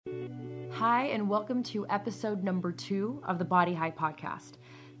Hi, and welcome to episode number 2 of the Body High podcast.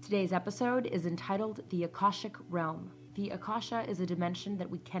 Today's episode is entitled The Akashic Realm. The Akasha is a dimension that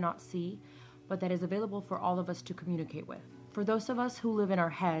we cannot see, but that is available for all of us to communicate with. For those of us who live in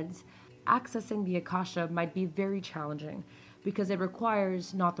our heads, accessing the Akasha might be very challenging because it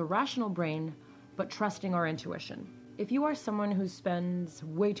requires not the rational brain, but trusting our intuition. If you are someone who spends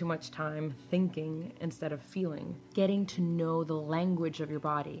way too much time thinking instead of feeling, getting to know the language of your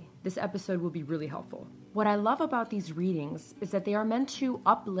body, this episode will be really helpful. What I love about these readings is that they are meant to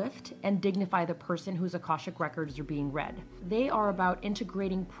uplift and dignify the person whose Akashic records are being read. They are about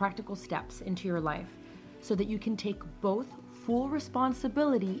integrating practical steps into your life so that you can take both full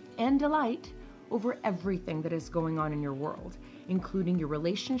responsibility and delight over everything that is going on in your world, including your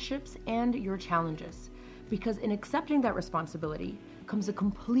relationships and your challenges. Because in accepting that responsibility comes a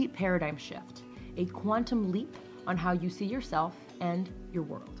complete paradigm shift, a quantum leap on how you see yourself and your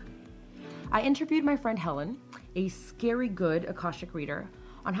world. I interviewed my friend Helen, a scary good Akashic reader,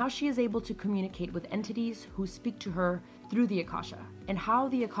 on how she is able to communicate with entities who speak to her through the Akasha, and how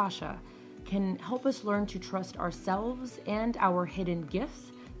the Akasha can help us learn to trust ourselves and our hidden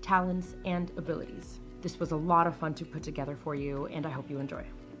gifts, talents, and abilities. This was a lot of fun to put together for you, and I hope you enjoy.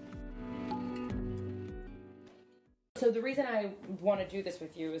 So the reason I want to do this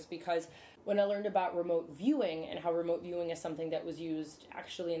with you is because when I learned about remote viewing and how remote viewing is something that was used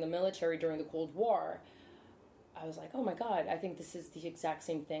actually in the military during the Cold War, I was like, oh my God, I think this is the exact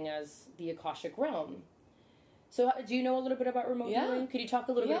same thing as the Akashic Realm. So do you know a little bit about remote viewing? Could you talk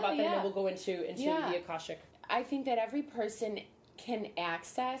a little bit about that and then we'll go into the Akashic? I think that every person can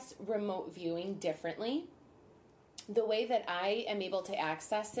access remote viewing differently. The way that I am able to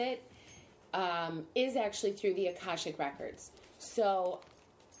access it is actually through the Akashic records. So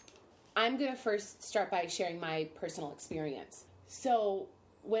I'm going to first start by sharing my personal experience. So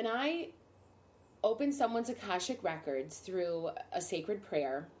when I open someone's Akashic records through a sacred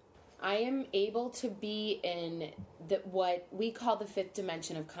prayer, I am able to be in what we call the 5th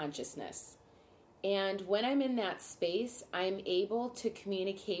dimension of consciousness. And when I'm in that space, I'm able to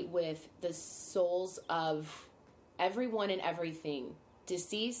communicate with the souls of everyone and everything,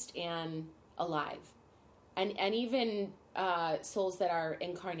 deceased and alive, and even souls that are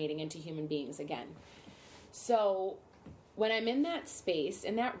incarnating into human beings again. So when I'm in that space,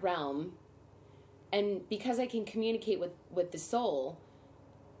 in that realm, and because I can communicate with the soul,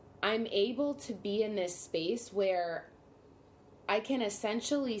 I'm able to be in this space where I can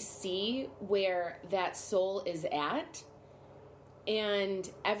essentially see where that soul is at and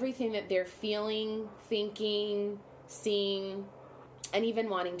everything that they're feeling, thinking, seeing, and even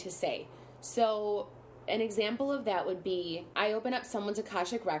wanting to say. So an example of that would be I open up someone's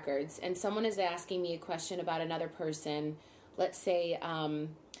Akashic records and someone is asking me a question about another person. Let's say,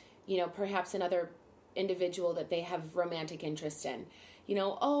 perhaps another individual that they have romantic interest in.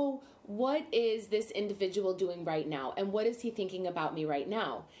 What is this individual doing right now? And what is he thinking about me right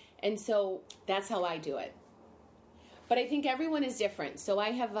now? And so that's how I do it. But I think everyone is different. So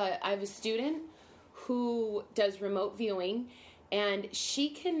I have a student who does remote viewing, and she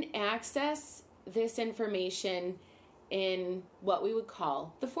can access this information in what we would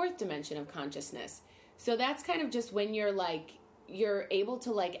call the 4th dimension of consciousness. So that's kind of just when you're able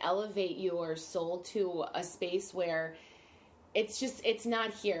to elevate your soul to a space where it's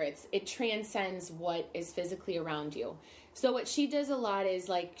not here. It transcends what is physically around you. So what she does a lot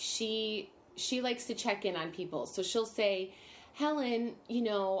is she likes to check in on people. So she'll say, Helen,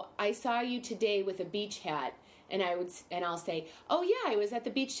 I saw you today with a beach hat. And I'll say, oh yeah, I was at the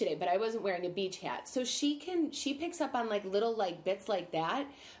beach today, but I wasn't wearing a beach hat. So she picks up on little bits like that,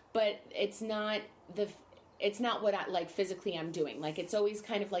 but it's not what I physically I'm doing. It's always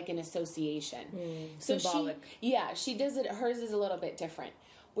kind of an association. So symbolic. She does it. Hers is a little bit different.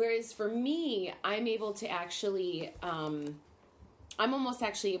 Whereas for me, I'm able to actually, I'm almost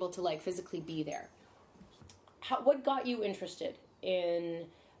actually able to physically be there. What got you interested in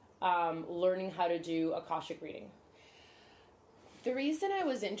learning how to do Akashic reading? The reason I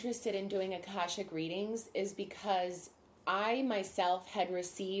was interested in doing Akashic readings is because I myself had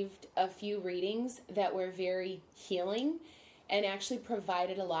received a few readings that were very healing and actually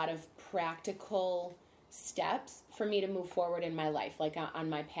provided a lot of practical steps for me to move forward in my life,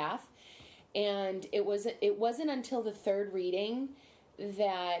 on my path. And it wasn't until the 3rd reading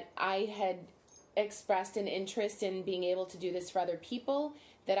that I had expressed an interest in being able to do this for other people,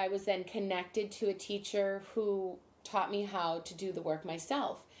 that I was then connected to a teacher who taught me how to do the work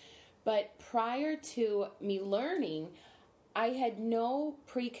myself. But prior to me learning, I had no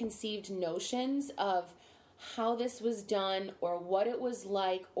preconceived notions of how this was done or what it was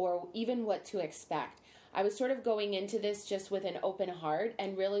like or even what to expect. I was sort of going into this just with an open heart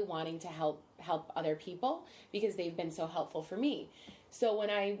and really wanting to help other people because they've been so helpful for me. So when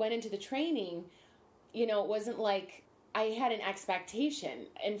I went into the training, it wasn't like I had an expectation.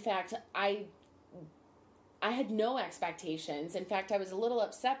 In fact, I had no expectations. In fact, I was a little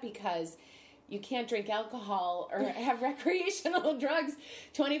upset because you can't drink alcohol or have recreational drugs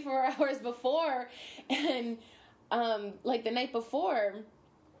 24 hours before. And like the night before,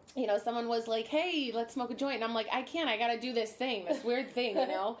 someone was like, hey, let's smoke a joint. And I'm like, I can't. I got to do this weird thing,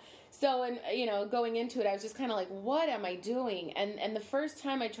 So, going into it, I was just kind of like, what am I doing? And the first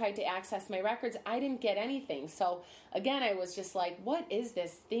time I tried to access my records, I didn't get anything. So, again, I was just like, what is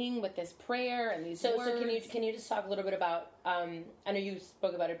this thing with this prayer and these words? So can you just talk a little bit about, I know you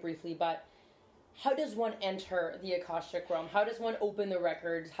spoke about it briefly, but how does one enter the Akashic realm? How does one open the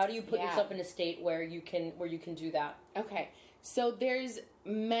records? How do you put yourself in a state where you can do that? Okay. So there's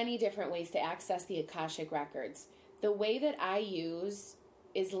many different ways to access the Akashic records. The way that I use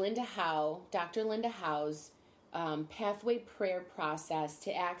is Dr. Linda Howe's pathway prayer process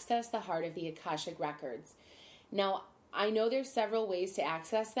to access the heart of the Akashic records. Now, I know there's several ways to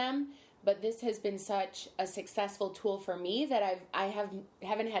access them, but this has been such a successful tool for me that I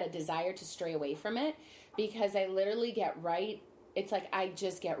haven't had a desire to stray away from it because I literally it's like I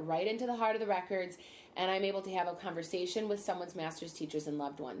just get right into the heart of the records and I'm able to have a conversation with someone's masters, teachers, and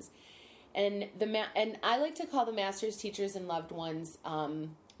loved ones. And I like to call the masters, teachers, and loved ones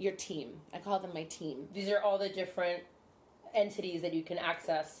your team. I call them my team. These are all the different entities that you can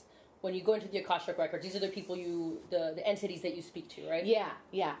access when you go into the Akashic records. These are the people the entities that you speak to, right?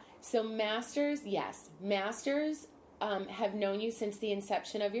 Yeah. So masters, yes. Masters have known you since the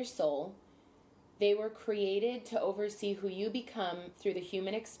inception of your soul. They were created to oversee who you become through the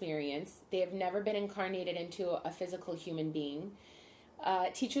human experience. They have never been incarnated into a physical human being.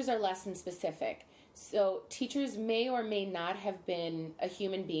 Teachers are lesson specific. So teachers may or may not have been a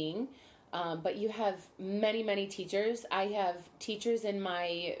human being, but you have many, many teachers. I have teachers in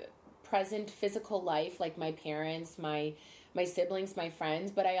my present physical life, like my parents, my siblings, my friends,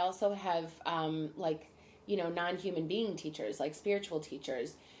 but I also have non-human being teachers, like spiritual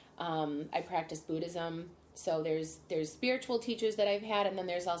teachers. I practice Buddhism, so there's spiritual teachers that I've had, and then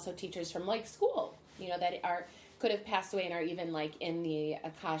there's also teachers from like school, that could have passed away and are even like in the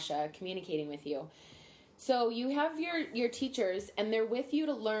Akasha communicating with you. So you have your teachers, and they're with you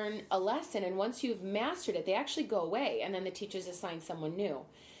to learn a lesson, and once you've mastered it, they actually go away, and then the teachers assign someone new.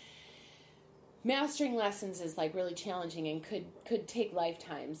 Mastering lessons is like really challenging and could take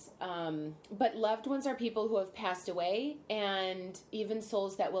lifetimes. But loved ones are people who have passed away, and even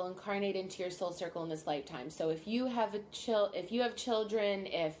souls that will incarnate into your soul circle in this lifetime. So if you have children,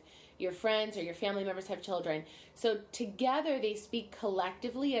 if your friends or your family members have children, so together they speak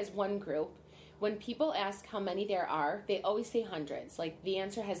collectively as one group. When people ask how many there are, they always say hundreds. Like the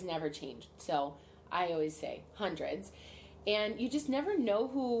answer has never changed. So I always say hundreds. And you just never know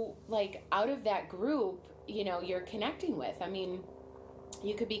who, like, out of that group, you're connecting with. I mean,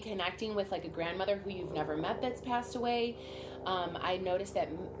 you could be connecting with, like, a grandmother who you've never met that's passed away. I noticed that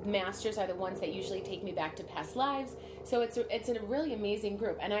masters are the ones that usually take me back to past lives. So it's a really amazing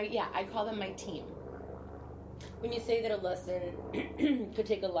group. And I call them my team. When you say that a lesson could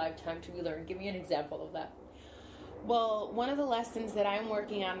take a lifetime to be learned, give me an example of that. Well, one of the lessons that I'm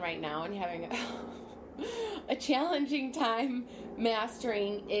working on right now and having a challenging time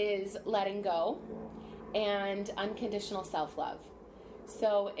mastering is letting go and unconditional self-love.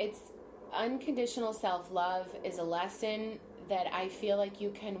 So it's unconditional self-love is a lesson that I feel like you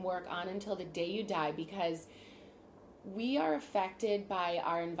can work on until the day you die, because we are affected by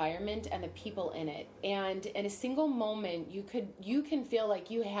our environment and the people in it. And in a single moment, you can feel like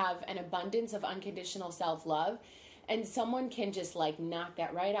you have an abundance of unconditional self-love, and someone can just like knock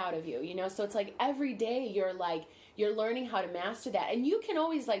that right out of you, So it's like every day you're learning how to master that, and you can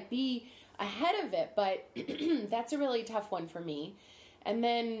always like be ahead of it, but that's a really tough one for me. And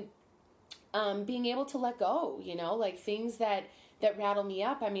then being able to let go, like things that rattle me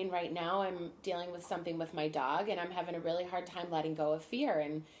up. I mean, right now I'm dealing with something with my dog, and I'm having a really hard time letting go of fear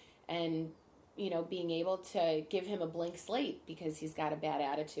and being able to give him a blank slate because he's got a bad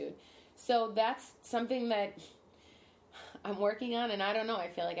attitude. So that's something that I'm working on, and I don't know, I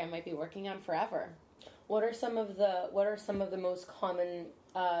feel like I might be working on forever. What are some of the most common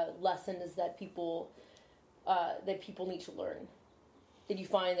lessons that people need to learn? Did you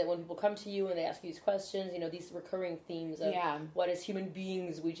find that when people come to you and they ask you these questions, these recurring themes of what as human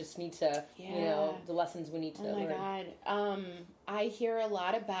beings we just need to, the lessons we need to learn? Oh my God. I hear a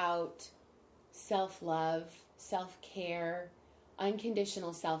lot about self-love, self-care,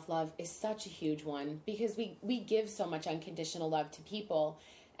 unconditional self-love is such a huge one, because we give so much unconditional love to people,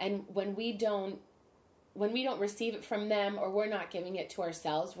 and when we don't receive it from them, or we're not giving it to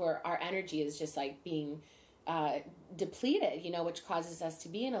ourselves, where our energy is just like being depleted, which causes us to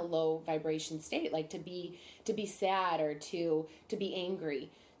be in a low vibration state, like to be sad or to be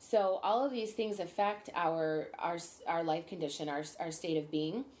angry. So all of these things affect our life condition, our state of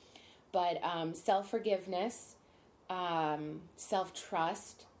being. But self-forgiveness,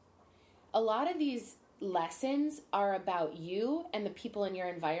 self-trust, a lot of these lessons are about you, and the people in your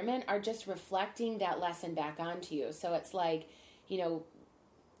environment are just reflecting that lesson back onto you. So it's like,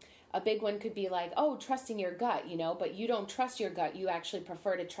 a big one could be like, oh, trusting your gut, but you don't trust your gut. You actually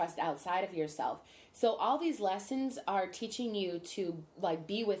prefer to trust outside of yourself. So all these lessons are teaching you to like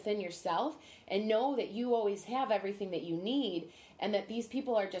be within yourself and know that you always have everything that you need, and that these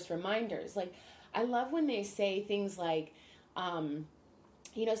people are just reminders. Like, I love when they say things like,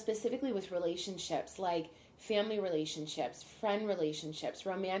 specifically with relationships, like family relationships, friend relationships,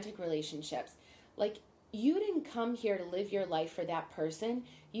 romantic relationships. Like, you didn't come here to live your life for that person.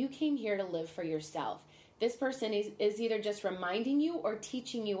 You came here to live for yourself. This person is either just reminding you or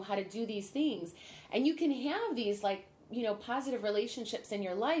teaching you how to do these things. And you can have these positive relationships in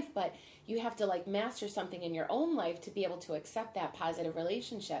your life, but you have to like master something in your own life to be able to accept that positive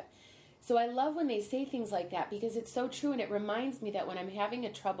relationship. So I love when they say things like that, because it's so true, and it reminds me that when I'm having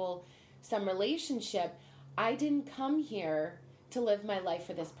a troublesome relationship, I didn't come here to live my life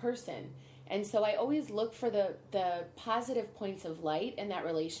for this person. And so I always look for the positive points of light in that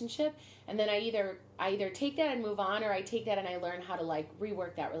relationship, and then I either take that and move on, or I take that and I learn how to like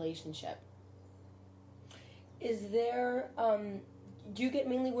rework that relationship. Is there, do you get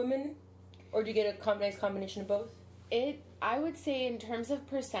mainly women, or do you get a nice combination of both? I would say in terms of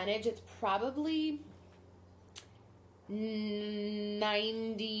percentage, it's probably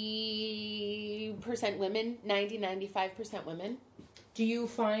 90% women, 95% women. Do you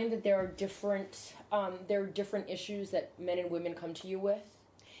find that there are different issues that men and women come to you with?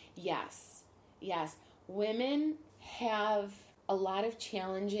 Yes. Women have a lot of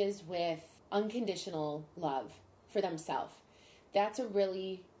challenges with unconditional love for themselves. That's a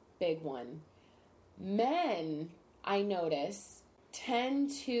really big one. Men, I notice,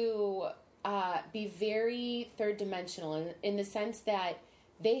 tend to be very third dimensional in the sense that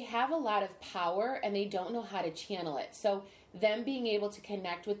they have a lot of power and they don't know how to channel it. So them being able to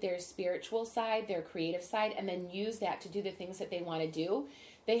connect with their spiritual side, their creative side, and then use that to do the things that they want to do,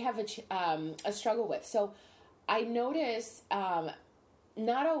 they have a struggle with. So I notice,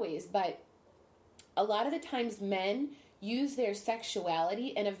 not always, but a lot of the times men use their sexuality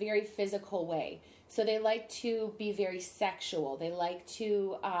in a very physical way. So they like to be very sexual. They like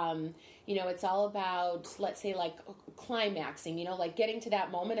to, it's all about, let's say, like climaxing, like getting to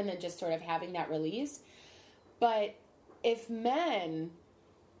that moment and then just sort of having that release. But if men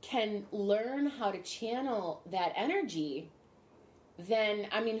can learn how to channel that energy, then,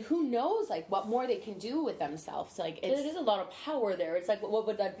 who knows, like, what more they can do with themselves. Like, it is a lot of power there. It's like, what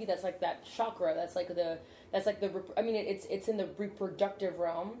would that be? That's like that chakra. It's in the reproductive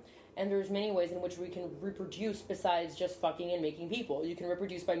realm. And there's many ways in which we can reproduce besides just fucking and making people. You can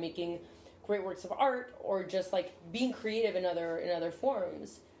reproduce by making great works of art, or just like being creative in other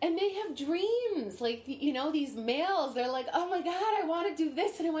forms. And they have dreams, like, these males, they're like, oh my God, I want to do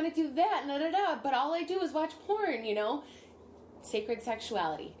this and I want to do that, but all I do is watch porn, Sacred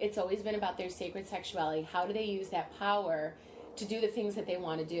sexuality. It's always been about their sacred sexuality. How do they use that power to do the things that they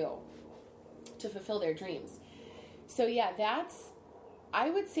want to do, to fulfill their dreams? So yeah, I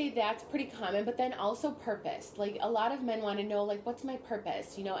would say that's pretty common, but then also purpose. Like, a lot of men want to know, like, what's my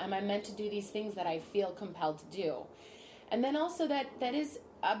purpose? Am I meant to do these things that I feel compelled to do? And then also that is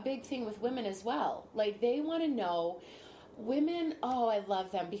a big thing with women as well. Like, they want to know, women, oh, I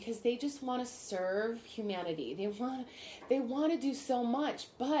love them because they just want to serve humanity. They want to do so much,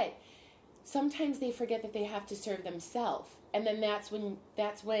 but sometimes they forget that they have to serve themselves. And then that's when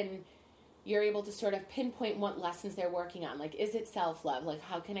you're able to sort of pinpoint what lessons they're working on. Like, is it self-love? Like,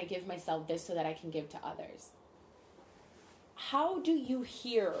 how can I give myself this so that I can give to others? How do you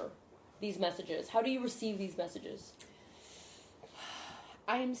hear these messages? How do you receive these messages?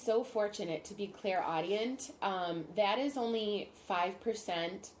 I am so fortunate to be clairaudient. That is only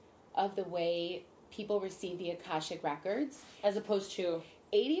 5% of the way people receive the Akashic records. As opposed to?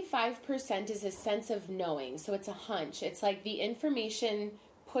 85% is a sense of knowing. So it's a hunch. It's like the information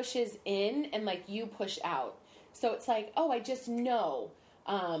pushes in and like you push out. So it's like, oh, I just know.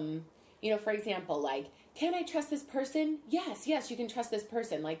 For example, like can I trust this person? Yes, you can trust this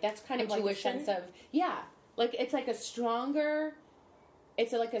person. Like, that's kind of intuition? like a sense of, like, it's like a stronger,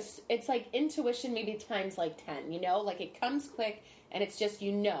 it's like intuition maybe times like 10, you know? Like, it comes quick, and it's just,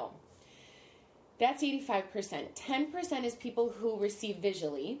 you know. That's 85%. 10% is people who receive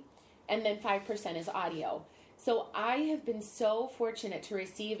visually, and then 5% is audio. So I have been so fortunate to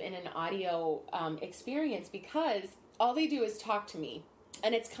receive in an audio experience because all they do is talk to me.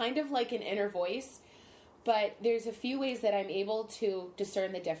 And it's kind of like an inner voice, but there's a few ways that I'm able to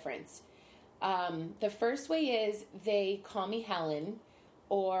discern the difference. The first way is they call me Helen,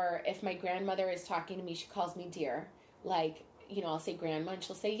 or if my grandmother is talking to me, she calls me dear. Like, you know, I'll say grandma, and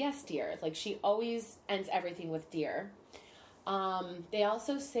she'll say, yes, dear. Like, she always ends everything with dear. They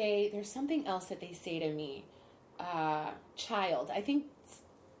also say, there's something else that they say to me. Child. I think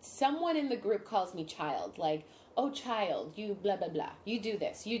someone in the group calls me child. Like, oh, child, you blah, blah, blah. You do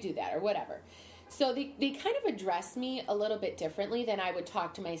this, you do that, or whatever. So they kind of address me a little bit differently than I would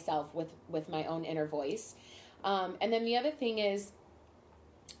talk to myself with my own inner voice. And then the other thing is,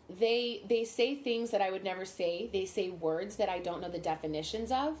 they say things that I would never say. They say words that I don't know the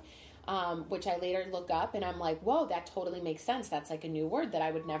definitions of, which I later look up, and I'm like, whoa, that totally makes sense. That's like a new word that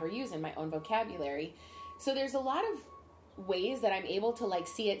I would never use in my own vocabulary. So there's a lot of ways that I'm able to, like,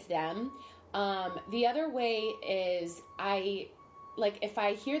 see it's them. The other way is if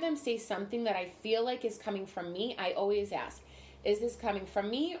I hear them say something that I feel like is coming from me, I always ask, is this coming from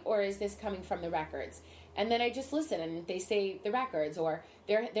me or is this coming from the records? And then I just listen, and they say the records, or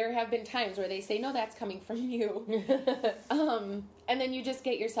there have been times where they say, no, that's coming from you. And then you just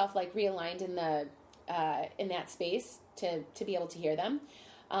get yourself, like, realigned in that space to be able to hear them.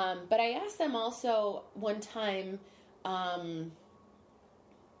 But I asked them also one time, I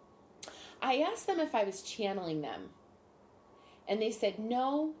asked them if I was channeling them. And they said,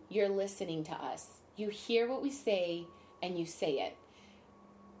 no, you're listening to us. You hear what we say, and you say it.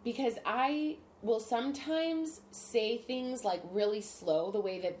 Because I will sometimes say things, like, really slow the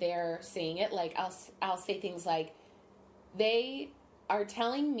way that they're saying it. Like, I'll say things like, they are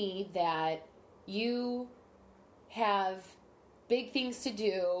telling me that you have big things to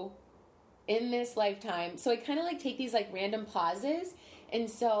do in this lifetime. So I kind of, like, take these, like, random pauses. And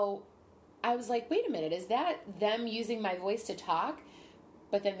so I was like, wait a minute, is that them using my voice to talk?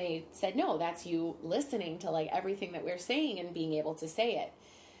 But then they said, no, that's you listening to, like, everything that we're saying and being able to say it.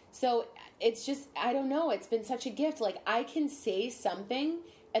 So it's just, I don't know, it's been such a gift. Like, I can say something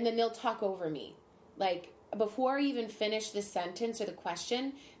and then they'll talk over me. Like, before I even finish the sentence or the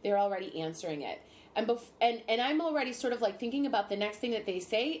question, they're already answering it. And I'm already sort of, like, thinking about the next thing that they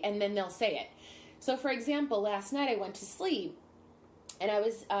say, and then they'll say it. So, for example, last night I went to sleep, and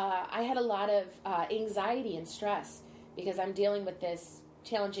I had a lot of anxiety and stress because I'm dealing with this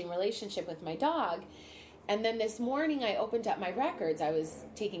challenging relationship with my dog. And then this morning I opened up my records. I was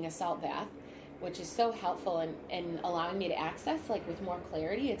taking a salt bath, which is so helpful in allowing me to access, like, with more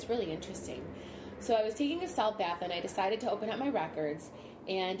clarity. It's really interesting. So I was taking a salt bath, and I decided to open up my records.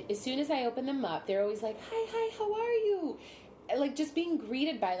 And as soon as I open them up, they're always like, hi, how are you? Like, just being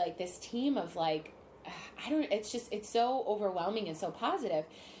greeted by, like, this team of, like, it's so overwhelming and so positive.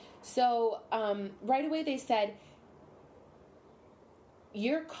 So right away they said,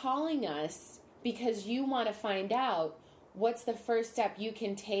 you're calling us because you want to find out what's the first step you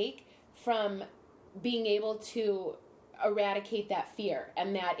can take from being able to eradicate that fear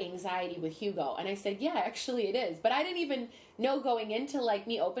and that anxiety with Hugo. And I said, yeah, actually it is. But I didn't even know going into, like,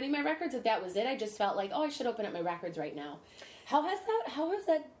 me opening my records that was it. I just felt like, oh, I should open up my records right now. How has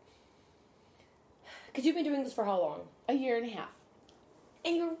that, because you've been doing this for how long? A year and a half.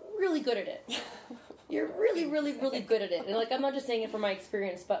 And you're really good at it. You're really, really, really good at it. And, like, I'm not just saying it from my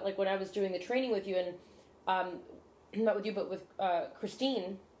experience, but, like, when I was doing the training with you, and not with you, but with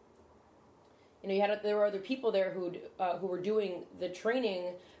Christine, you know, there were other people there who were doing the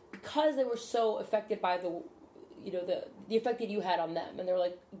training because they were so affected by the effect that you had on them. And they were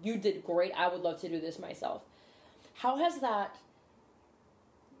like, you did great. I would love to do this myself. How has that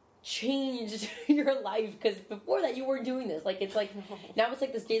changed your life? Because before that, you weren't doing this. Like, it's like, now it's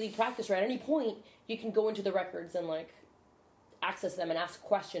like this daily practice where at any point you can go into the records and, like, access them and ask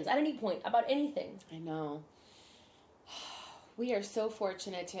questions at any point about anything. I know. We are so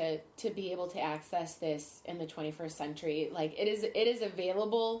fortunate to be able to access this in the 21st century. Like, it is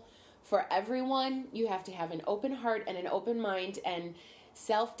available for everyone. You have to have an open heart and an open mind, and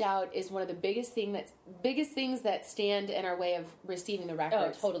self-doubt is one of the biggest things that stand in our way of receiving the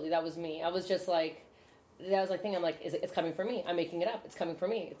records. Oh, totally. That was me. I was just like, that was like thing. I'm like, it's coming for me. I'm making it up. It's coming for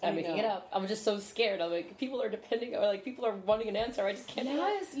me. I'm making it up. I'm just so scared. I'm like, people are depending, or like people are wanting an answer. I just can't.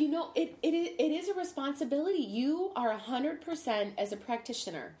 Yes, you know, it is a responsibility. You are 100% as a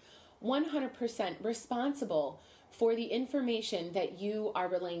practitioner, 100% responsible for the information that you are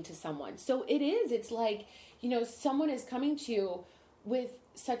relaying to someone. So it's like, you know, someone is coming to you with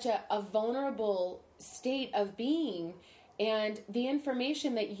such a vulnerable state of being, and the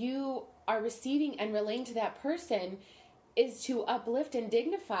information that you are receiving and relaying to that person is to uplift and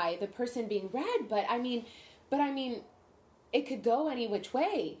dignify the person being read. But I mean, it could go any which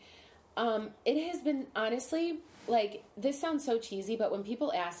way. It has been, honestly, like, this sounds so cheesy, but when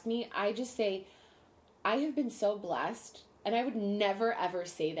people ask me, I just say, I have been so blessed, and I would never ever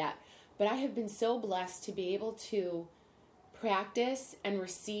say that, but I have been so blessed to be able to practice and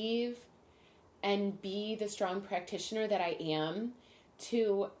receive and be the strong practitioner that I am,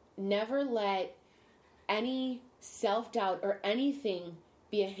 to never let any self-doubt or anything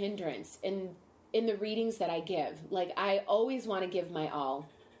be a hindrance in the readings that I give. Like, I always want to give my all,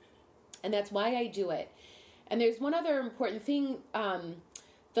 and that's why I do it. And there's one other important thing.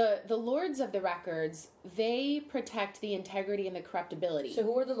 The lords of the records, they protect the integrity and the corruptibility. So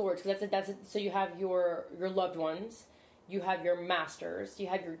who are the lords? Because that's it. So you have your loved ones, you have your masters, you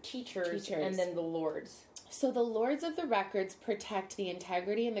have your teachers, and then the lords. So the lords of the records protect the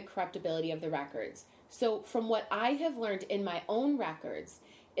integrity and the corruptibility of the records. So from what I have learned in my own records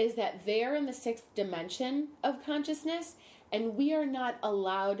is that they're in the 6th dimension of consciousness, and we are not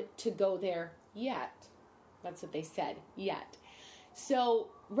allowed to go there yet. That's what they said, yet. So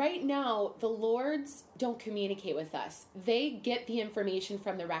right now, the lords don't communicate with us. They get the information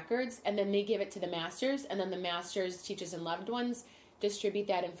from the records, and then they give it to the masters, and then the masters, teachers, and loved ones distribute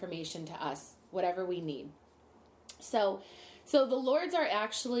that information to us, whatever we need. So the lords are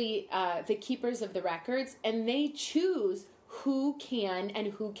actually the keepers of the records, and they choose who can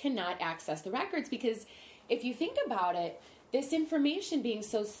and who cannot access the records, because if you think about it, this information being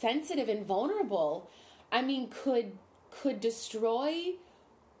so sensitive and vulnerable, I mean, could destroy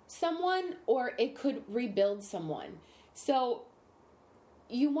someone, or it could rebuild someone. So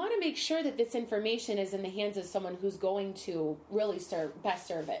you want to make sure that this information is in the hands of someone who's going to really best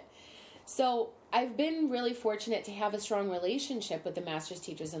serve it. So I've been really fortunate to have a strong relationship with the masters,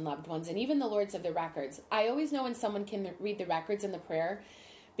 teachers, and loved ones, and even the lords of the records. I always know when someone can read the records in the prayer,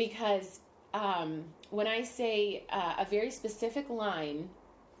 because when I say a very specific line,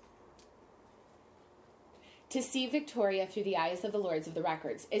 to see Victoria through the eyes of the lords of the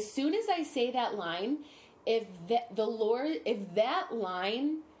records, as soon as I say that line, if that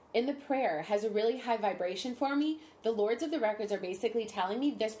line in the prayer has a really high vibration for me, the lords of the records are basically telling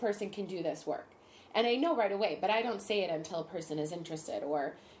me this person can do this work. And I know right away, but I don't say it until a person is interested,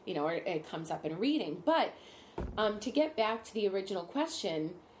 or, you know, or it comes up in reading. But to get back to the original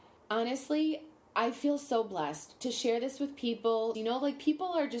question, honestly, I feel so blessed to share this with people. You know, like, people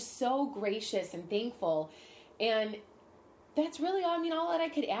are just so gracious and thankful. And that's really all that I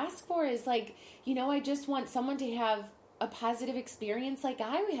could ask for is, like, you know, I just want someone to have a positive experience like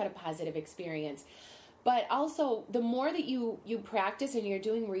I had a positive experience. But also, the more that you practice and you're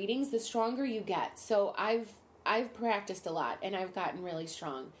doing readings, the stronger you get. So I've practiced a lot, and I've gotten really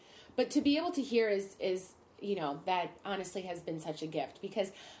strong. But to be able to hear is you know, that honestly has been such a gift,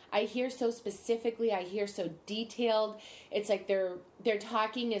 because I hear so specifically, I hear so detailed. It's like they're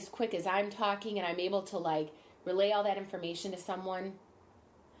talking as quick as I'm talking, and I'm able to, like, relay all that information to someone.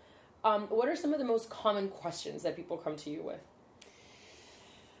 What are some of the most common questions that people come to you with?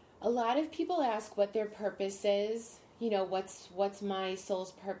 A lot of people ask what their purpose is. You know, what's my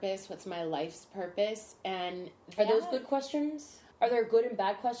soul's purpose? What's my life's purpose? And are those good questions? Are there good and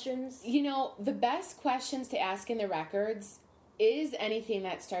bad questions? You know, the best questions to ask in the records is anything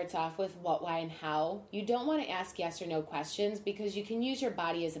that starts off with what, why, and how. You don't want to ask yes or no questions, because you can use your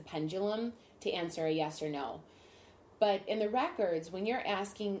body as a pendulum to answer a yes or no. But in the records, when you're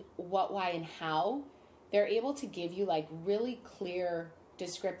asking what, why, and how, they're able to give you, like, really clear,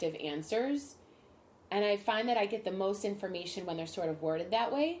 descriptive answers. And I find that I get the most information when they're sort of worded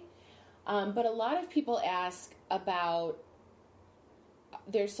that way. But a lot of people ask about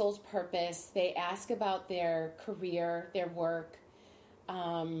their soul's purpose. They ask about their career, their work.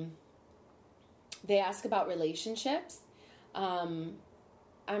 They ask about relationships.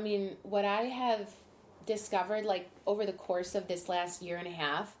 I mean, what I have discovered, like, over the course of this last year and a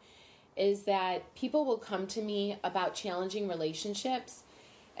half, is that people will come to me about challenging relationships,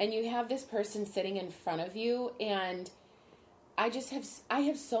 and you have this person sitting in front of you, and I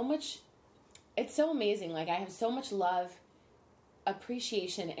have so much, it's so amazing. Like, I have so much love,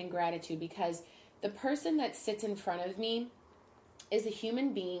 appreciation, and gratitude, because the person that sits in front of me is a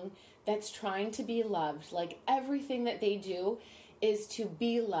human being that's trying to be loved. Like, everything that they do is to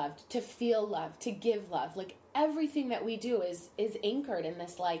be loved, to feel love, to give love. Like, everything that we do is anchored in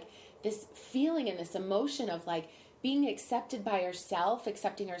this, like, this feeling and this emotion of, like, being accepted by yourself,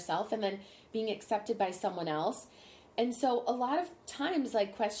 accepting yourself, and then being accepted by someone else. And so a lot of times,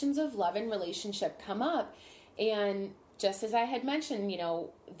 like, questions of love and relationship come up. And just as I had mentioned, you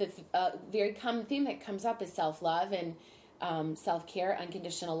know, the very common theme that comes up is self-love and self-care,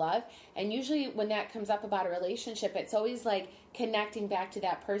 unconditional love. And usually when that comes up about a relationship, it's always like connecting back to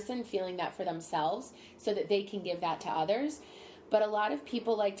that person, feeling that for themselves so that they can give that to others. But a lot of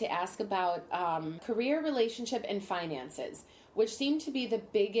people like to ask about career, relationship, and finances, which seem to be the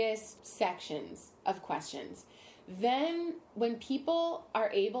biggest sections of questions. Then when people are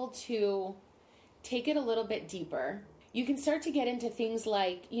able to take it a little bit deeper, you can start to get into things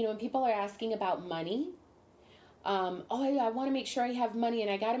like, you know, when people are asking about money, I want to make sure I have money and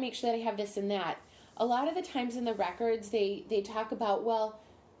I got to make sure that I have this and that. A lot of the times in the records, they talk about, well,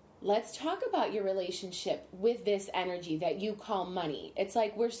 let's talk about your relationship with this energy that you call money. It's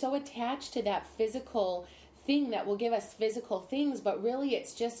like we're so attached to that physical thing that will give us physical things, but really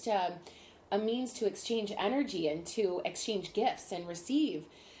it's just a means to exchange energy and to exchange gifts and receive.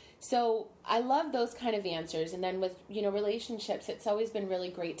 So I love those kind of answers. And then with, you know, relationships, it's always been really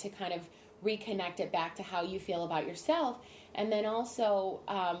great to kind of reconnect it back to how you feel about yourself. And then also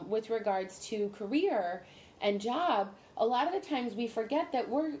with regards to career and job, a lot of the times we forget that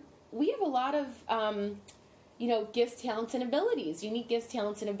we have a lot of, gifts, talents, and abilities, unique gifts,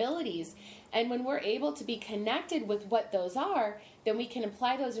 talents, and abilities. And when we're able to be connected with what those are, then we can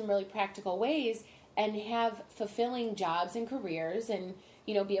apply those in really practical ways and have fulfilling jobs and careers and,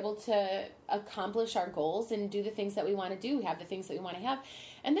 you know, be able to accomplish our goals and do the things that we want to do, have the things that we want to have.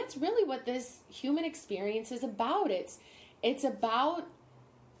 And that's really what this human experience is about. It's about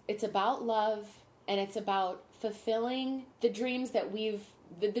love, and it's about fulfilling the dreams that we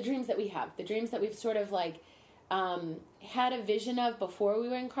have, the dreams that we've sort of like had a vision of before we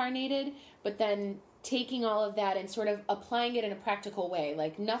were incarnated, but then taking all of that and sort of applying it in a practical way.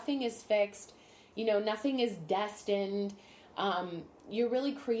 Like, nothing is fixed, you know, nothing is destined. You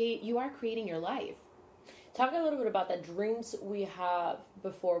are creating your life. Talk a little bit about the dreams we have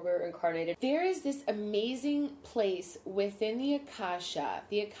before we're incarnated. There is this amazing place within the Akasha.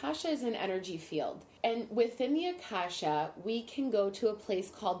 The Akasha is an energy field. And within the Akasha, we can go to a place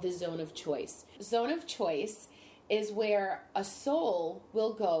called the zone of choice. Zone of choice is where a soul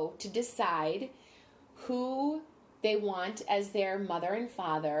will go to decide who they want as their mother and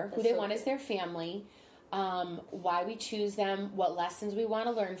father, who they want as their family, why we choose them, what lessons we want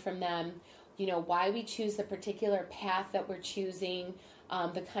to learn from them, you know, why we choose the particular path that we're choosing,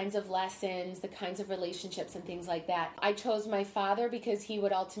 the kinds of lessons, the kinds of relationships and things like that. I chose my father because he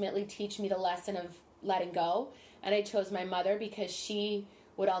would ultimately teach me the lesson of letting go, and I chose my mother because she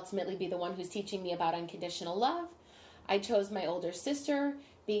would ultimately be the one who's teaching me about unconditional love. I chose my older sister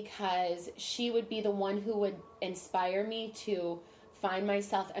because she would be the one who would inspire me to find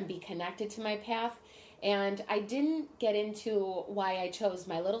myself and be connected to my path. And I didn't get into why I chose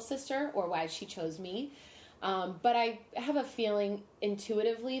my little sister or why she chose me, but I have a feeling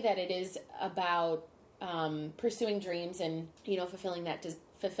intuitively that it is about pursuing dreams and, you know,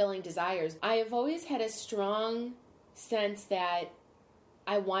 fulfilling desires. I have always had a strong sense that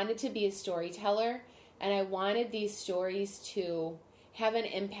I wanted to be a storyteller, and I wanted these stories to have an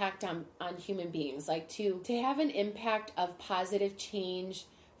impact on human beings, like to have an impact of positive change,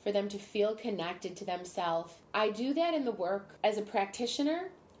 for them to feel connected to themselves. I do that in the work as a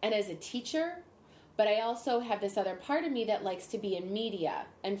practitioner and as a teacher, but I also have this other part of me that likes to be in media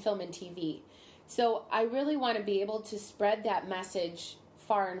and film and TV. So I really want to be able to spread that message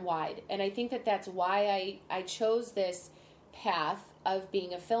far and wide. And I think that that's why I chose this path of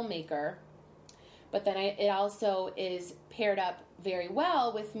being a filmmaker. But then it also is paired up very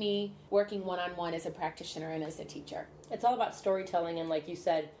well with me working one-on-one as a practitioner and as a teacher. It's all about storytelling and, like you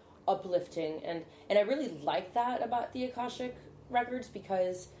said, uplifting. And I really like that about the Akashic records,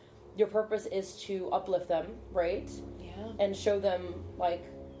 because your purpose is to uplift them, right? Yeah. And show them, like,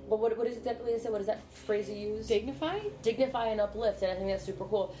 well, what is exactly is it? What is that phrase you use? Dignify and uplift. And I think that's super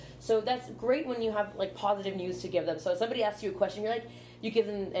cool. So that's great when you have, like, positive news to give them. So if somebody asks you a question, you're like, you give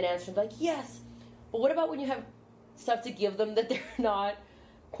them an answer and be like, yes. But what about when you have stuff to give them that they're not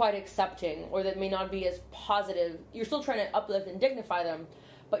quite accepting, or that may not be as positive? You're still trying to uplift and dignify them,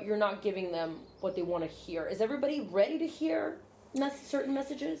 but you're not giving them what they want to hear. Is everybody ready to hear certain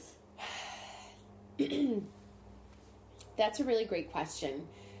messages? That's a really great question.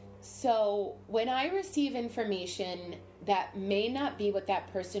 So when I receive information that may not be what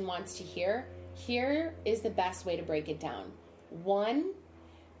that person wants to hear, here is the best way to break it down. 1,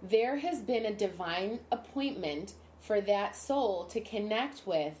 there has been a divine appointment for that soul to connect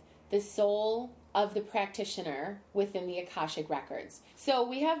with the soul of the practitioner within the Akashic records. So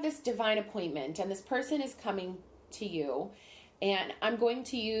we have this divine appointment, and this person is coming to you, and I'm going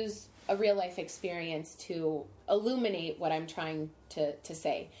to use a real life experience to illuminate what I'm trying to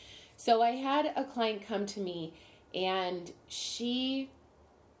say. So I had a client come to me, and she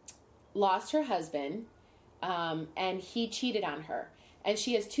lost her husband, and he cheated on her. And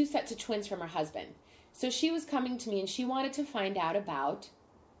she has 2 sets of twins from her husband. So she was coming to me, and she wanted to find out about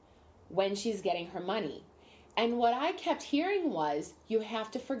when she's getting her money. And what I kept hearing was, you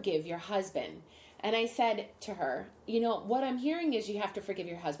have to forgive your husband. And I said to her, what I'm hearing is you have to forgive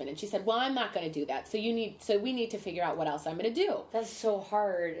your husband. And she said, well, I'm not going to do that. So we need to figure out what else I'm going to do. That's so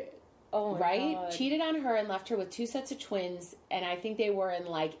hard. Oh my right? God. Cheated on her and left her with 2 sets of twins. And I think they were in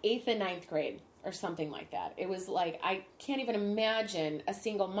like 8th and 9th grade or something like that. It was like, I can't even imagine a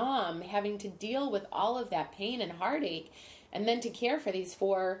single mom having to deal with all of that pain and heartache and then to care for these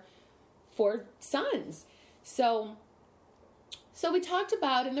four sons. So we talked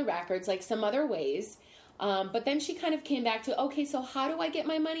about in the records, like some other ways. But then she kind of came back to, okay, so how do I get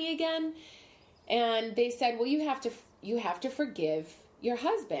my money again? And they said, well, you have to forgive your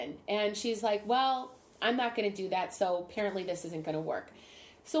husband. And she's like, well, I'm not going to do that. So apparently this isn't going to work.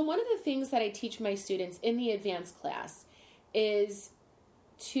 So one of the things that I teach my students in the advanced class is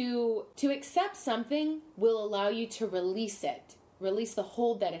to accept something will allow you to release it, release the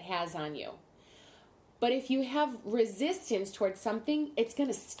hold that it has on you. But if you have resistance towards something, it's going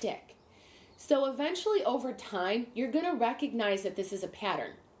to stick. So eventually over time, you're going to recognize that this is a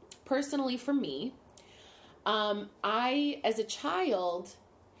pattern. Personally, for me, I, as a child,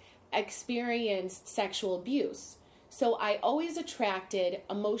 experienced sexual abuse. So I always attracted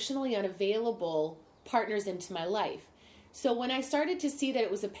emotionally unavailable partners into my life. So when I started to see that it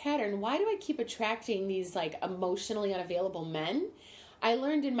was a pattern, why do I keep attracting these like emotionally unavailable men? I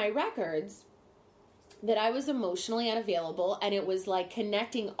learned in my records that I was emotionally unavailable, and it was like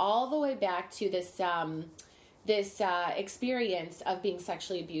connecting all the way back to this experience of being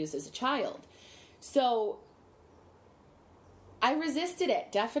sexually abused as a child. So I resisted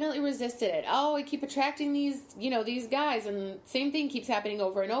it, definitely resisted it. Oh, I keep attracting these guys, and same thing keeps happening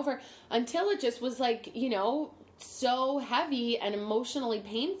over and over until it just was like, so heavy and emotionally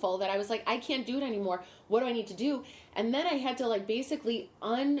painful that I was like, I can't do it anymore. What do I need to do? And then I had to like basically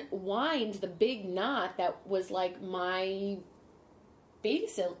unwind the big knot that was like my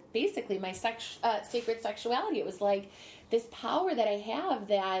basically my sacred sexuality. It was like this power that I have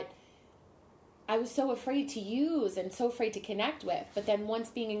that I was so afraid to use and so afraid to connect with. But then once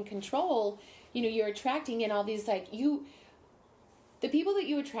being in control, you're attracting in all these the people that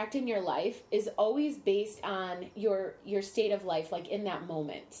you attract in your life is always based on your state of life, like in that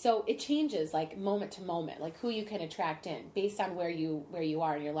moment. So it changes like moment to moment, like who you can attract in based on where you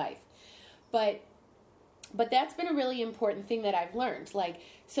are in your life. But that's been a really important thing that I've learned. Like,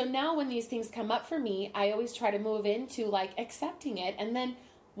 so now when these things come up for me, I always try to move into like accepting it. And then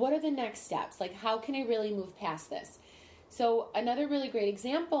what are the next steps? Like, how can I really move past this? So another really great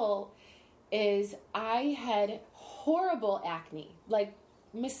example is I had horrible acne, like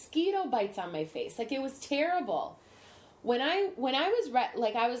mosquito bites on my face. Like it was terrible. When I was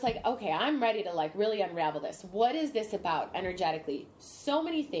I was like, okay, I'm ready to like really unravel this. What is this about energetically? So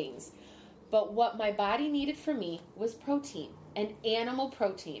many things. But what my body needed from me was protein, and animal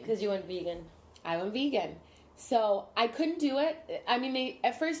protein. Because you went vegan. I went vegan. So I couldn't do it. I mean,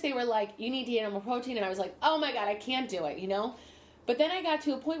 at first they were like, you need the animal protein. And I was like, oh my God, I can't do it, But then I got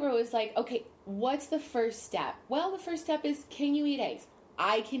to a point where it was like, okay, what's the first step? Well, the first step is, can you eat eggs?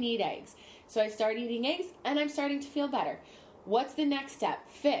 I can eat eggs. So I started eating eggs, and I'm starting to feel better. What's the next step?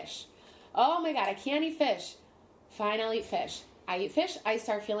 Fish. Oh my God, I can't eat fish. Fine, I'll eat fish. I eat fish, I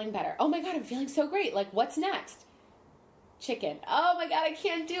start feeling better. Oh my God, I'm feeling so great. Like, what's next? Chicken. Oh my God, I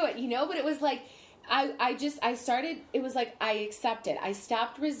can't do it, But it was like, I started, it was like I accepted. I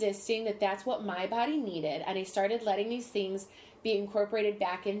stopped resisting that that's what my body needed, and I started letting these things be incorporated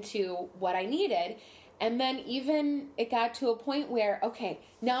back into what I needed. And then even it got to a point where, okay,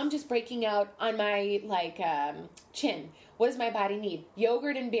 now I'm just breaking out on my chin. What does my body need?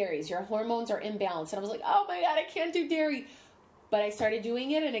 Yogurt and berries. Your hormones are imbalanced. And I was like, oh my God, I can't do dairy. But I started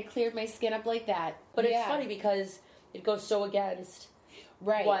doing it, and it cleared my skin up like that. But it's funny because it goes so against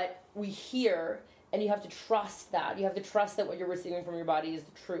what we hear. And you have to trust that. You have to trust that what you're receiving from your body is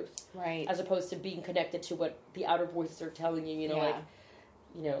the truth. Right. As opposed to being connected to what the outer voices are telling you,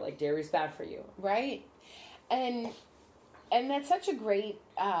 like dairy's bad for you. Right. And that's such a great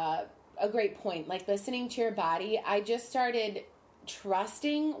point. Like listening to your body, I just started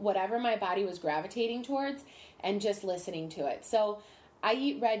trusting whatever my body was gravitating towards and just listening to it. So I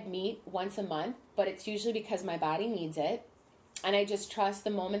eat red meat once a month, but it's usually because my body needs it. And I just trust the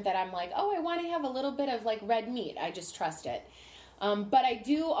moment that I'm like, oh, I want to have a little bit of like red meat. I just trust it. But I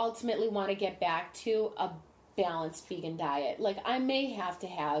do ultimately want to get back to a balanced vegan diet. Like I may have to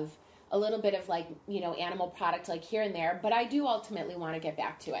have a little bit of like, animal product like here and there, but I do ultimately want to get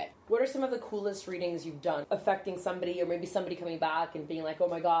back to it. What are some of the coolest readings you've done affecting somebody, or maybe somebody coming back and being like, oh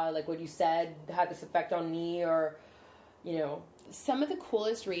my God, like what you said had this effect on me, or, Some of the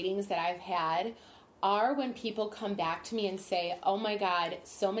coolest readings that I've had are when people come back to me and say, oh my God,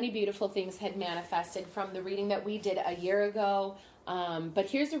 so many beautiful things had manifested from the reading that we did a year ago. But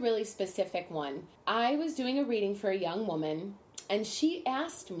here's a really specific one. I was doing a reading for a young woman, and she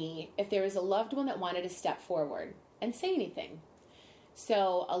asked me if there was a loved one that wanted to step forward and say anything.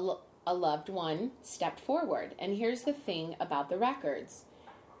 So a loved one stepped forward. And here's the thing about the records.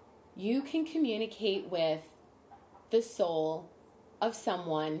 You can communicate with the soul of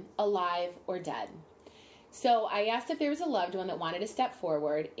someone alive or dead. So I asked if there was a loved one that wanted to step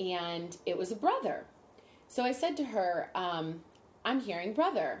forward, and it was a brother. So I said to her, I'm hearing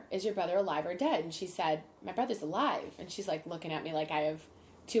brother. Is your brother alive or dead? And she said, my brother's alive. And she's like looking at me like I have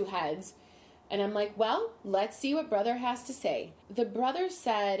two heads. And I'm like, well, let's see what brother has to say. The brother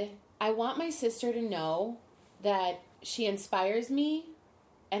said, I want my sister to know that she inspires me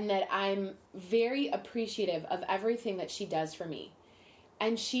and that I'm very appreciative of everything that she does for me.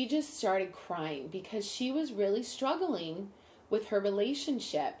 And she just started crying because she was really struggling with her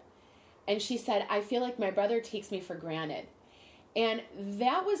relationship. And she said, I feel like my brother takes me for granted. And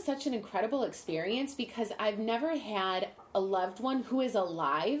that was such an incredible experience because I've never had a loved one who is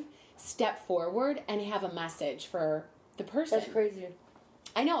alive step forward and have a message for the person. That's crazy.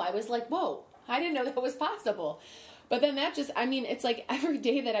 I know. I was like, whoa, I didn't know that was possible. But then it's like every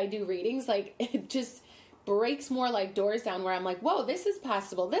day that I do readings, like it just breaks more like doors down where I'm like, whoa, this is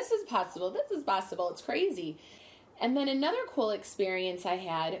possible. This is possible. This is possible. It's crazy. And then another cool experience I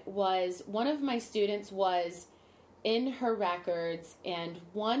had was one of my students was in her records, and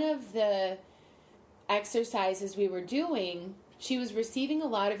one of the exercises we were doing, she was receiving a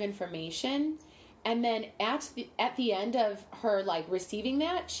lot of information, and then at the end of her like receiving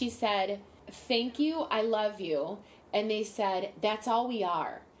that, she said, thank you, I love you. And they said, that's all we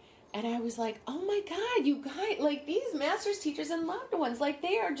are. And I was like, oh my God, you guys, like these masters, teachers, and loved ones, like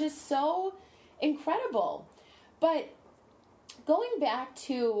they are just so incredible. But going back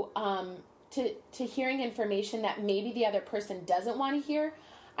to hearing information that maybe the other person doesn't want to hear,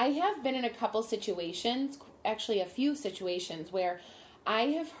 I have been in a couple situations, actually a few situations, where I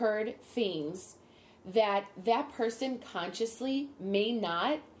have heard things that person consciously may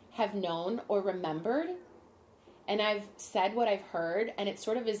not have known or remembered. And I've said what I've heard, and it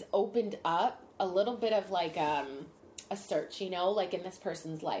sort of has opened up a little bit of like a search, like in this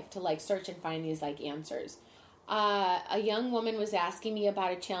person's life to like search and find these like answers. A young woman was asking me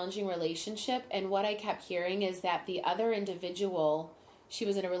about a challenging relationship, and what I kept hearing is that the other individual she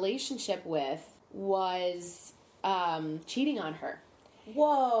was in a relationship with was cheating on her.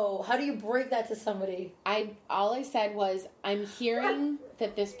 Whoa, how do you break that to somebody? All I said was, I'm hearing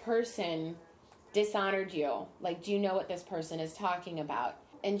that this person dishonored you. Like, do you know what this person is talking about?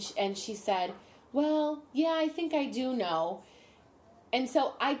 And she said, well, yeah, I think I do know. And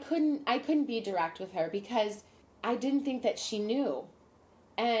so I couldn't be direct with her because I didn't think that she knew.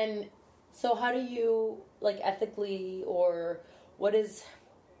 And so how do you, like, ethically, or what is,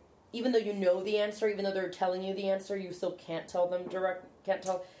 even though you know the answer, even though they're telling you the answer, you still can't tell them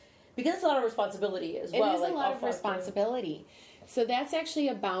because it's a lot of responsibility as well. It is a lot of responsibility. So that's actually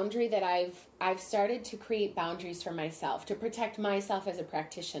a boundary that I've started to create boundaries for myself to protect myself as a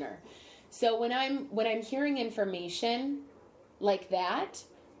practitioner. So when I'm hearing information like that,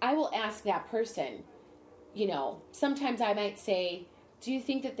 I will ask that person, sometimes I might say, do you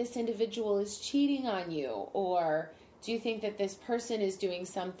think that this individual is cheating on you? Or do you think that this person is doing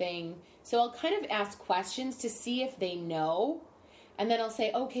something? So I'll kind of ask questions to see if they know. And then I'll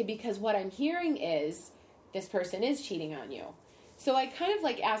say, okay, because what I'm hearing is this person is cheating on you. So I kind of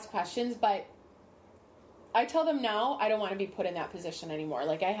like ask questions, but I tell them now I don't want to be put in that position anymore.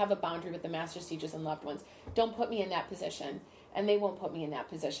 Like I have a boundary with the masters, teachers, and loved ones. Don't put me in that position. And they won't put me in that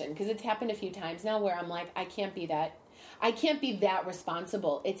position. Because it's happened a few times now where I'm like, I can't be that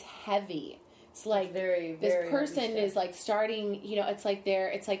responsible. It's heavy. It's like this person is like starting, it's like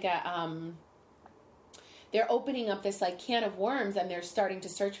they're opening up this like can of worms, and they're starting to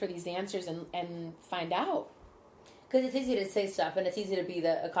search for these answers and find out. Because it's easy to say stuff, and it's easy to be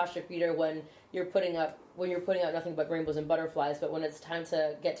the Akashic reader when you're putting out nothing but rainbows and butterflies. But when it's time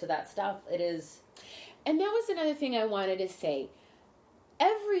to get to that stuff, it is. And that was another thing I wanted to say.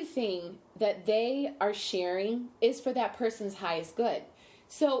 Everything that they are sharing is for that person's highest good.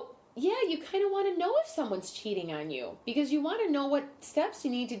 So, yeah, you kind of want to know if someone's cheating on you, because you want to know what steps you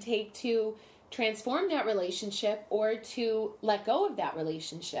need to take to transform that relationship or to let go of that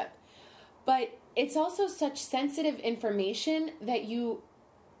relationship. But it's also such sensitive information that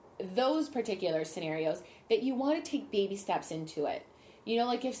those particular scenarios, that you want to take baby steps into it. You know,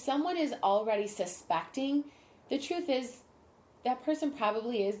 like if someone is already suspecting, the truth is that person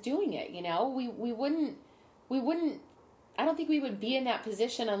probably is doing it, you know? We wouldn't, I don't think we would be in that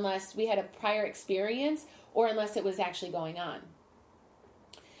position unless we had a prior experience or unless it was actually going on.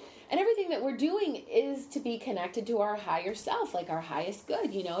 And everything that we're doing is to be connected to our higher self, like our highest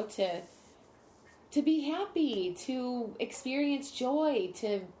good, you know, to be happy, to experience joy,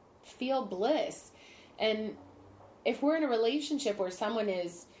 to feel bliss. And if we're in a relationship where someone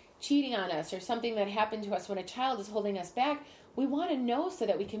is cheating on us or something that happened to us when a child is holding us back, we want to know so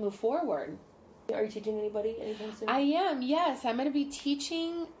that we can move forward. Are you teaching anybody anything soon? I am, yes. I'm going to be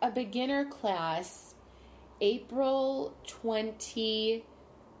teaching a beginner class April 23rd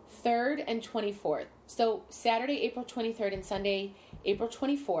and 24th. So Saturday, April 23rd and Sunday, April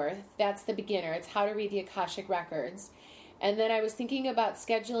 24th. That's the beginner. It's how to read the Akashic Records. And then I was thinking about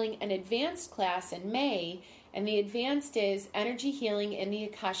scheduling an advanced class in May, and the advanced is energy healing in the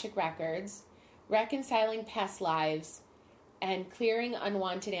Akashic Records, reconciling past lives, and clearing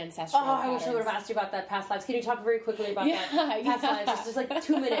unwanted ancestral patterns. I wish I would have asked you about that, past lives. Can you talk very quickly about that? Past lives, just like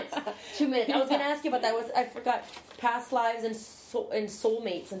 2 minutes. 2 minutes. I was going to ask you about that. I forgot past lives and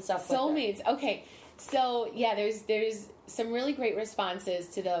soulmates and stuff. Soulmates. Like that. Okay. So yeah, there's some really great responses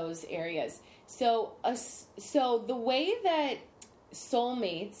to those areas. So the way that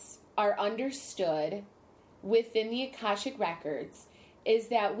soulmates are understood within the Akashic Records is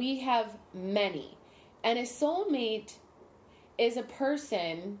that we have many, and a soulmate is a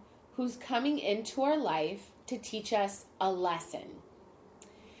person who's coming into our life to teach us a lesson.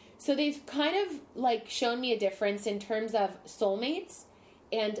 So they've kind of like shown me a difference in terms of soulmates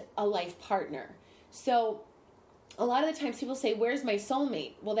and a life partner. So a lot of the times people say, where's my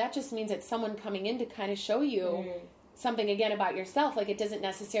soulmate? Well, that just means it's someone coming in to kind of show you something again about yourself. Like, it doesn't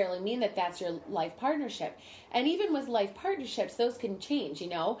necessarily mean that that's your life partnership. And even with life partnerships, those can change, you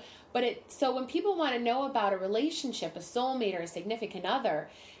know. So when people want to know about a relationship, a soulmate or a significant other,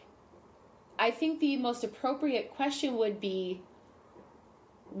 I think the most appropriate question would be,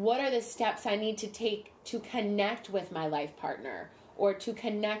 what are the steps I need to take to connect with my life partner or to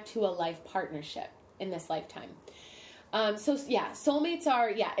connect to a life partnership in this lifetime? Soulmates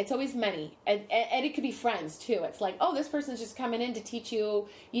are, it's always many. And it could be friends, too. It's like, oh, this person's just coming in to teach you,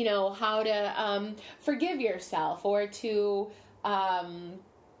 you know, how to forgive yourself or to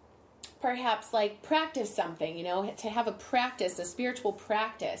perhaps, like, practice something, you know, to have a spiritual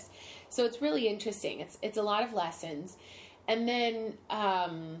practice. So it's really interesting. It's a lot of lessons. And then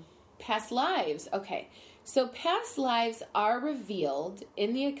past lives. Okay, so past lives are revealed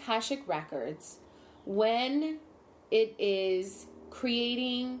in the Akashic Records when it is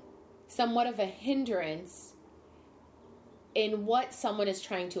creating somewhat of a hindrance in what someone is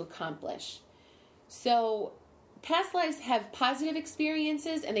trying to accomplish. So past lives have positive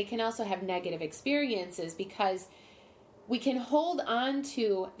experiences, and they can also have negative experiences, because we can hold on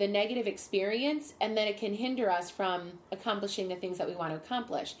to the negative experience, and then it can hinder us from accomplishing the things that we want to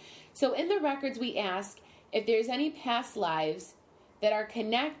accomplish. So in the records, we ask if there's any past lives that are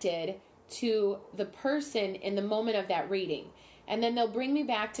connected to the person in the moment of that reading. And then they'll bring me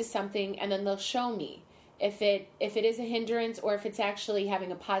back to something, and then they'll show me if it is a hindrance or if it's actually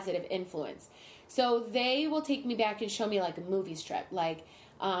having a positive influence. So they will take me back and show me like a movie strip. Like,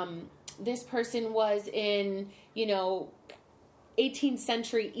 this person was in, 18th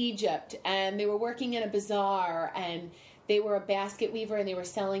century Egypt, and they were working in a bazaar, and they were a basket weaver, and they were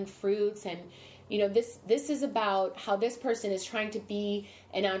selling fruits, and this is about how this person is trying to be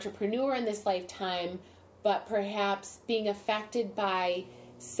an entrepreneur in this lifetime, but perhaps being affected by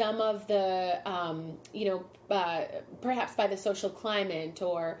some of the, perhaps by the social climate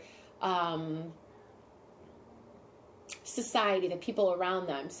or society, the people around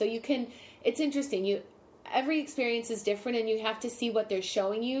them. So it's interesting. every experience is different, and you have to see what they're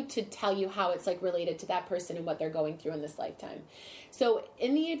showing you to tell you how it's like related to that person and what they're going through in this lifetime. So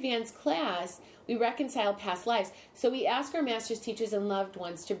in the advanced class, we reconcile past lives. So we ask our masters, teachers, and loved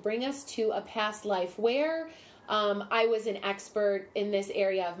ones to bring us to a past life where I was an expert in this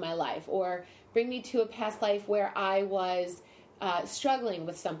area of my life, or bring me to a past life where I was struggling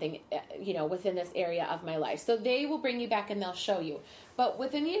with something, within this area of my life. So they will bring you back and they'll show you. But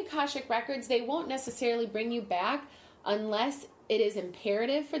within the Akashic Records, they won't necessarily bring you back unless it is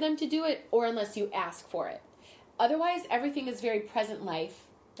imperative for them to do it or unless you ask for it. Otherwise, everything is very present life.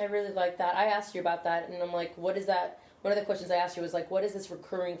 I really like that. I asked you about that, and I'm like, what is that? One of the questions I asked you was like, what is this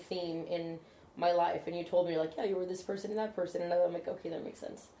recurring theme in my life? And you told me, you're like, yeah, you were this person and that person. And I'm like, okay, that makes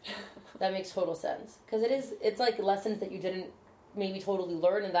sense. That makes total sense. Because it's like lessons that you didn't maybe totally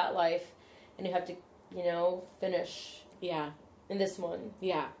learn in that life, and you have to, finish. Yeah. In this one.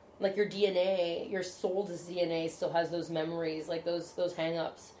 Yeah. Like your DNA, your soul's DNA still has those memories, like those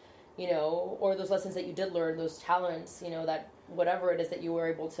hang-ups, or those lessons that you did learn, those talents, that whatever it is that you were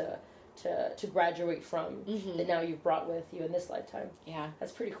able to graduate from, that now you've brought with you in this lifetime. Yeah.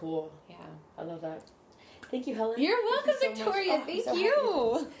 That's pretty cool. Yeah. I love that. Thank you, Helen. You're welcome, Victoria. Thank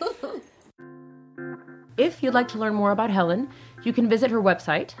you. If you'd like to learn more about Helen, you can visit her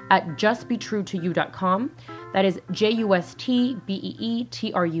website at justbetruetoyou.com. That is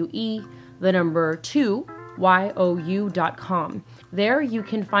JUSTBEETRUE, the number 2, YOU.com. There you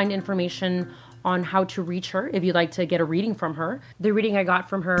can find information on how to reach her if you'd like to get a reading from her. The reading I got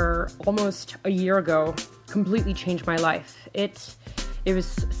from her almost a year ago completely changed my life. It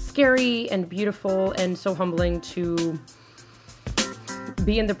was scary and beautiful and so humbling to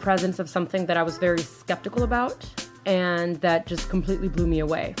be in the presence of something that I was very skeptical about and that just completely blew me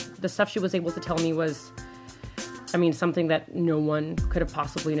away. The stuff she was able to tell me was, something that no one could have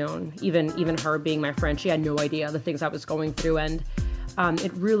possibly known. Even her being my friend, she had no idea the things I was going through, and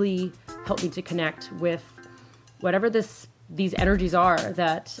it really helped me to connect with whatever these energies are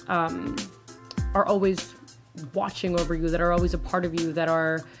that are always watching over you, that are always a part of you, that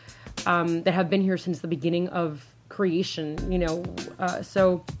are that have been here since the beginning of creation.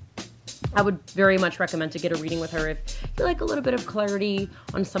 So I would very much recommend to get a reading with her if you like a little bit of clarity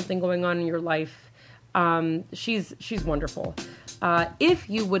on something going on in your life. She's wonderful. If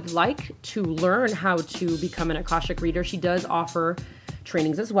you would like to learn how to become an Akashic reader, she does offer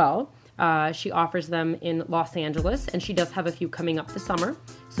trainings as well. She offers them in Los Angeles, and she does have a few coming up this summer,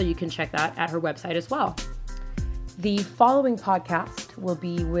 so you can check that at her website as well. The following podcast will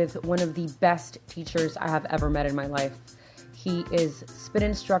be with one of the best teachers I have ever met in my life. He is spin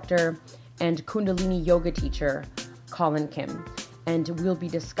instructor and Kundalini yoga teacher, Colin Kim, and we'll be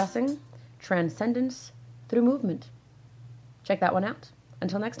discussing transcendence through movement. Check that one out.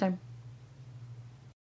 Until next time.